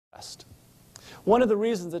contrast. One of the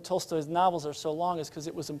reasons that Tolstoy's novels are so long is because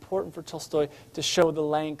it was important for Tolstoy to show the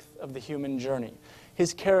length of the human journey.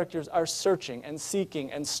 His characters are searching and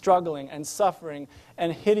seeking and struggling and suffering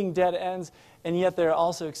and hitting dead ends, and yet they're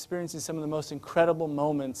also experiencing some of the most incredible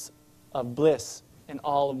moments of bliss in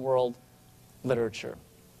all of world literature.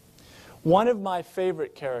 One of my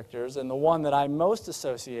favorite characters, and the one that I'm most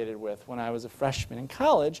associated with when I was a freshman in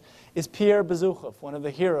college, is Pierre Bezukhov, one of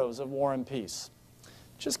the heroes of War and Peace.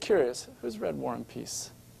 Just curious, who's read War and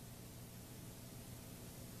Peace?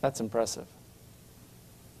 That's impressive.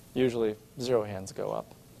 Usually 0 hands go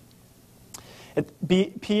up.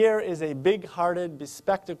 Pierre is a big-hearted,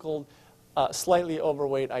 bespectacled, slightly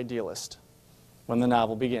overweight idealist when the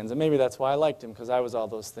novel begins. And maybe that's why I liked him, because I was all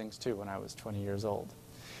those things too when I was 20 years old.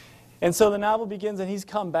 And so the novel begins, and he's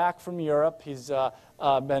come back from Europe. He's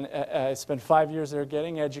spent 5 years there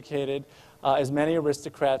getting educated, as many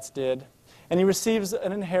aristocrats did. And he receives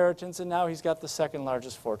an inheritance, and now he's got the second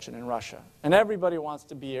largest fortune in Russia. And everybody wants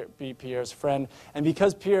to be Pierre's friend. And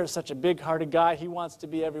because Pierre is such a big-hearted guy, he wants to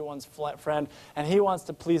be everyone's friend, and he wants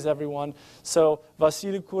to please everyone. So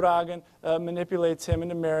Vasily Kuragin manipulates him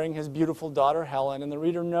into marrying his beautiful daughter, Helen. And the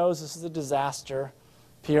reader knows this is a disaster.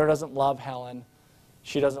 Pierre doesn't love Helen.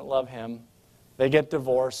 She doesn't love him. They get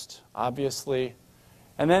divorced, obviously.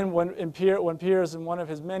 And then when Pierre is in one of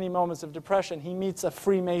his many moments of depression, he meets a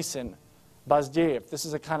Freemason, Bazdiev. This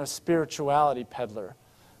is a kind of spirituality peddler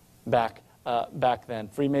back then.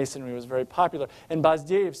 Freemasonry was very popular. And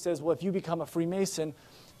Bazdiev says, well, if you become a Freemason,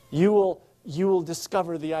 you will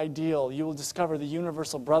discover the ideal. You will discover the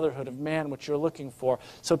universal brotherhood of man, which you're looking for.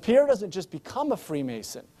 So Pierre doesn't just become a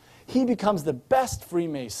Freemason. He becomes the best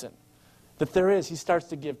Freemason that there is. He starts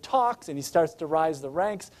to give talks, and he starts to rise the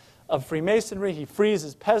ranks of Freemasonry. He frees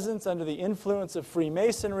his peasants under the influence of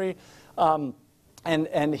Freemasonry.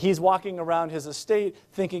 And he's walking around his estate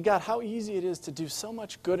thinking, God, how easy it is to do so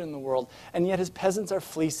much good in the world. And yet his peasants are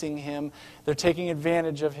fleecing him. They're taking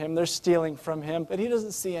advantage of him. They're stealing from him. But he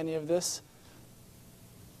doesn't see any of this.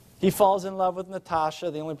 He falls in love with Natasha.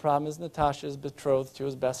 The only problem is Natasha is betrothed to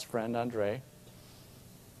his best friend, Andrei.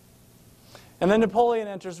 And then Napoleon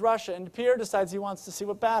enters Russia, and Pierre decides he wants to see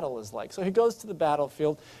what battle is like. So he goes to the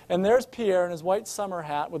battlefield, and there's Pierre in his white summer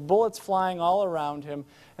hat with bullets flying all around him.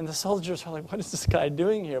 And the soldiers are like, what is this guy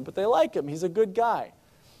doing here? But they like him. He's a good guy.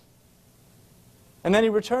 And then he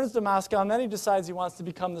returns to Moscow, and then he decides he wants to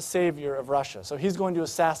become the savior of Russia. So he's going to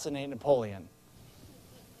assassinate Napoleon.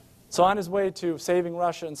 So on his way to saving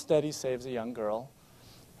Russia, instead he saves a young girl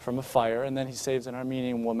from a fire, and then he saves an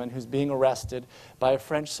Armenian woman who's being arrested by a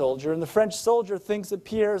French soldier. And the French soldier thinks that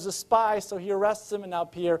Pierre is a spy, so he arrests him, and now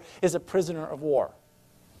Pierre is a prisoner of war.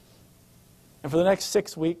 And for the next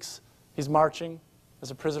 6 weeks, he's marching as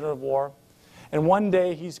a prisoner of war. And one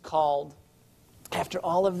day he's called, after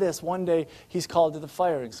all of this, one day he's called to the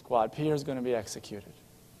firing squad. Pierre's going to be executed.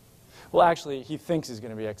 Well, actually, he thinks he's going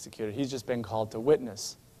to be executed. He's just been called to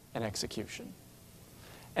witness an execution.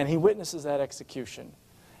 And he witnesses that execution.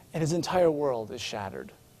 And his entire world is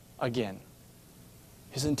shattered again.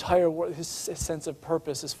 His entire world, his sense of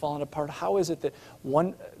purpose is fallen apart. How is it that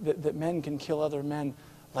that men can kill other men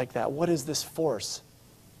like that? What is this force?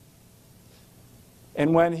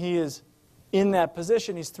 And when he is in that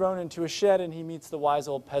position, he's thrown into a shed, and he meets the wise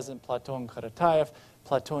old peasant Platon Karatayev.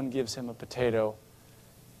 Platon gives him a potato.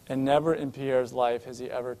 And never in Pierre's life has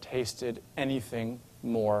he ever tasted anything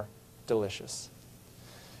more delicious.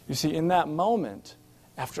 You see, in that moment,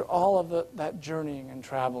 after all of that journeying and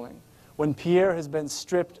traveling, when Pierre has been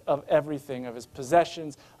stripped of everything, of his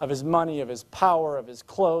possessions, of his money, of his power, of his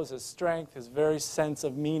clothes, his strength, his very sense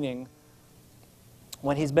of meaning,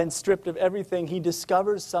 when he's been stripped of everything, he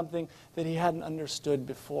discovers something that he hadn't understood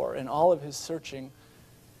before. In all of his searching,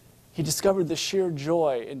 he discovered the sheer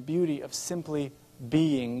joy and beauty of simply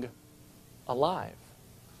being alive.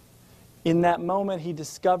 In that moment, he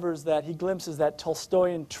discovers that, he glimpses that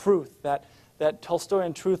Tolstoyan truth, that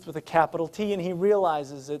Tolstoyan truth with a capital T, and he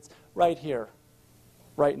realizes it's right here,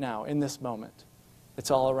 right now, in this moment.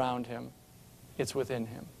 It's all around him. It's within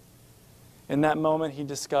him. In that moment, he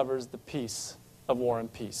discovers the peace of War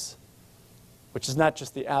and Peace, which is not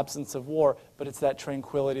just the absence of war, but it's that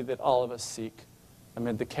tranquility that all of us seek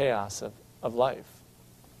amid the chaos of life.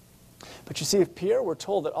 But you see, if Pierre were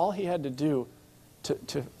told that all he had to do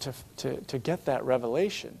to get that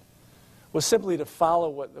revelation was simply to follow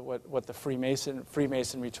what the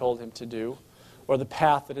Freemasonry told him to do, or the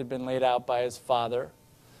path that had been laid out by his father,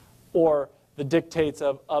 or the dictates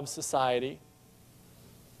of society.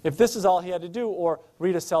 If this is all he had to do, or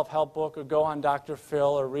read a self-help book, or go on Dr. Phil,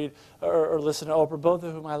 or read or listen to Oprah, both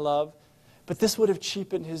of whom I love, But this would have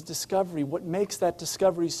cheapened his discovery. What makes that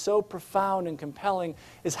discovery so profound and compelling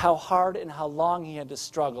is how hard and how long he had to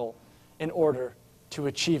struggle in order to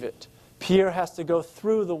achieve it. Pierre has to go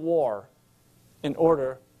through the war in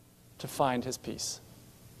order to find his peace.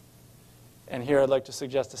 And here I'd like to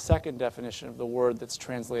suggest a second definition of the word that's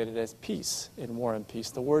translated as peace in War and Peace.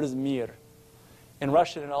 The word is mir. In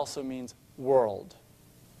Russian, it also means world,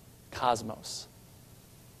 cosmos,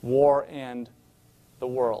 war and the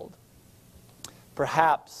world.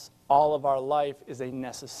 Perhaps all of our life is a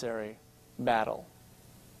necessary battle.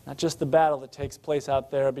 Not just the battle that takes place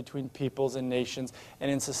out there between peoples and nations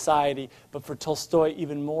and in society, but for Tolstoy,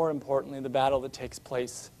 even more importantly, the battle that takes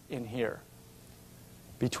place in here,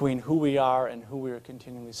 between who we are and who we are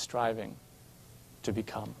continually striving to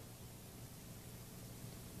become.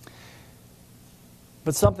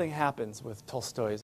 But something happens with Tolstoy's